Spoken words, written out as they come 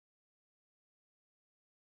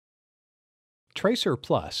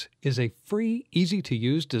TracerPlus is a free,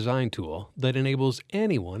 easy-to-use design tool that enables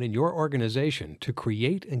anyone in your organization to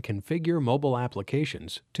create and configure mobile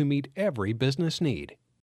applications to meet every business need.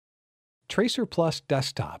 TracerPlus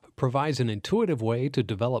Desktop provides an intuitive way to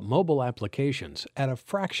develop mobile applications at a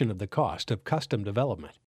fraction of the cost of custom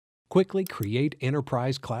development. Quickly create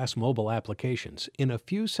enterprise-class mobile applications in a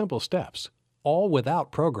few simple steps, all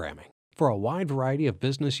without programming, for a wide variety of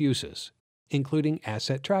business uses, including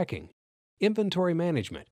asset tracking, inventory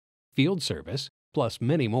management, field service, plus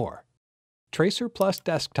many more. TracerPlus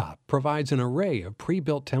Desktop provides an array of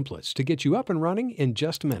pre-built templates to get you up and running in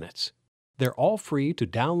just minutes. They're all free to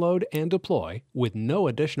download and deploy with no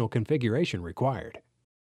additional configuration required.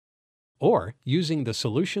 Or, using the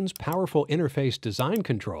solution's powerful interface design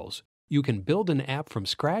controls, you can build an app from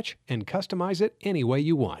scratch and customize it any way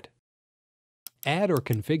you want. Add or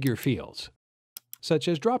configure fields, such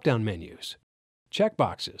as drop-down menus,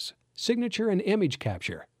 checkboxes, signature and image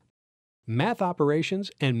capture, math operations,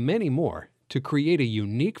 and many more to create a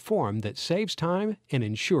unique form that saves time and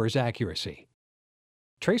ensures accuracy.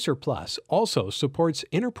 TracerPlus also supports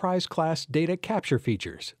enterprise-class data capture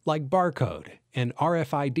features like barcode and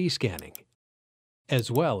RFID scanning,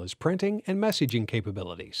 as well as printing and messaging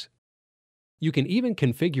capabilities. You can even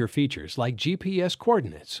configure features like GPS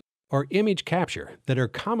coordinates or image capture that are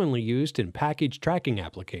commonly used in package tracking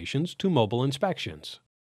applications to mobile inspections.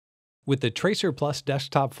 With the TracerPlus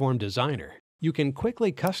Desktop Form Designer, you can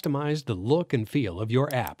quickly customize the look and feel of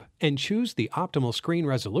your app and choose the optimal screen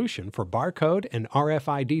resolution for barcode and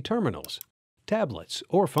RFID terminals, tablets,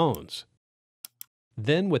 or phones.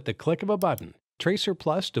 Then, with the click of a button,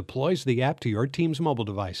 TracerPlus deploys the app to your team's mobile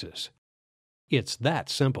devices. It's that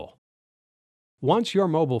simple. Once your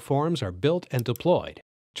mobile forms are built and deployed,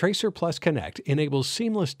 TracerPlus Connect enables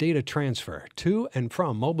seamless data transfer to and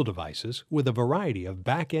from mobile devices with a variety of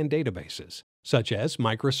back-end databases, such as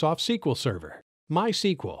Microsoft SQL Server,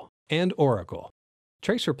 MySQL, and Oracle.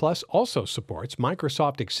 TracerPlus also supports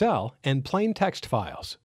Microsoft Excel and plain text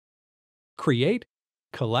files. Create,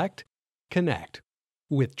 collect, connect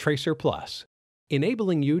with TracerPlus,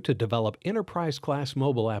 enabling you to develop enterprise-class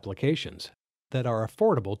mobile applications that are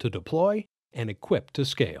affordable to deploy and equipped to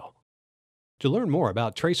scale. To learn more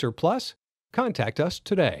about TracerPlus, contact us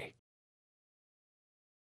today.